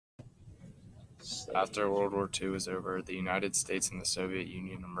After World War II was over, the United States and the Soviet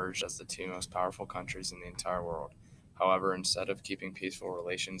Union emerged as the two most powerful countries in the entire world. However, instead of keeping peaceful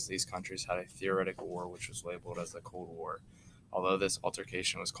relations, these countries had a theoretical war which was labeled as the Cold War. Although this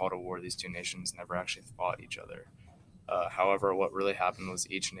altercation was called a war, these two nations never actually fought each other. However, what really happened was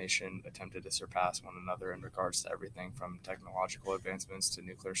each nation attempted to surpass one another in regards to everything from technological advancements to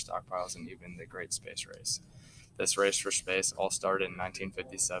nuclear stockpiles and even the Great Space Race. This race for space all started in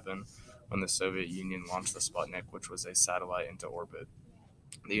 1957 when the Soviet Union launched the Sputnik, which was a satellite into orbit.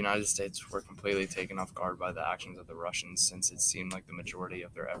 The United States were completely taken off guard by the actions of the Russians since it seemed like the majority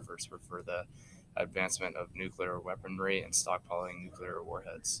of their efforts were for the advancement of nuclear weaponry and stockpiling nuclear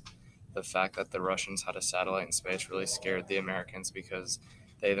warheads. The fact that the Russians had a satellite in space really scared the Americans because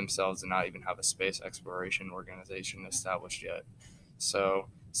they themselves did not even have a space exploration organization established yet. So,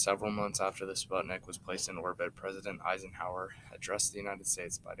 several months after the Sputnik was placed in orbit, President Eisenhower addressed the United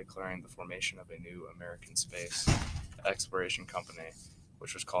States by declaring the formation of a new American space exploration company,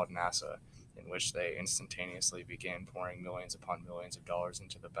 which was called NASA, in which they instantaneously began pouring millions upon millions of dollars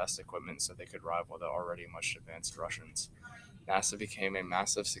into the best equipment so they could rival the already much advanced Russians. NASA became a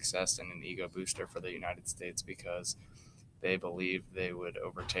massive success and an ego booster for the United States because they believed they would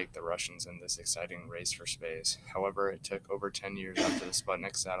overtake the Russians in this exciting race for space. However, it took over 10 years after the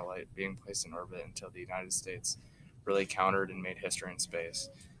Sputnik satellite being placed in orbit until the United States really countered and made history in space.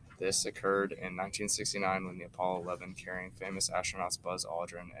 This occurred in 1969 when the Apollo 11 carrying famous astronauts Buzz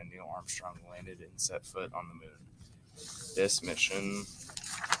Aldrin and Neil Armstrong landed and set foot on the moon. This mission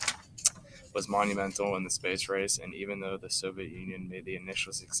was monumental in the space race, and even though the Soviet Union made the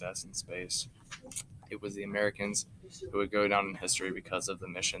initial success in space, it was the Americans who would go down in history because of the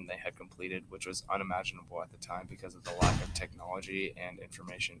mission they had completed, which was unimaginable at the time because of the lack of technology and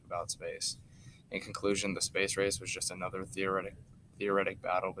information about space. In conclusion, the space race was just another theoretic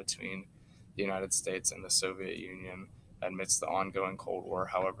battle between the United States and the Soviet Union amidst the ongoing Cold War.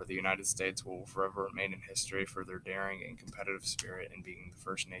 However, the United States will forever remain in history for their daring and competitive spirit in being the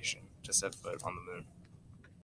first nation to set foot on the moon.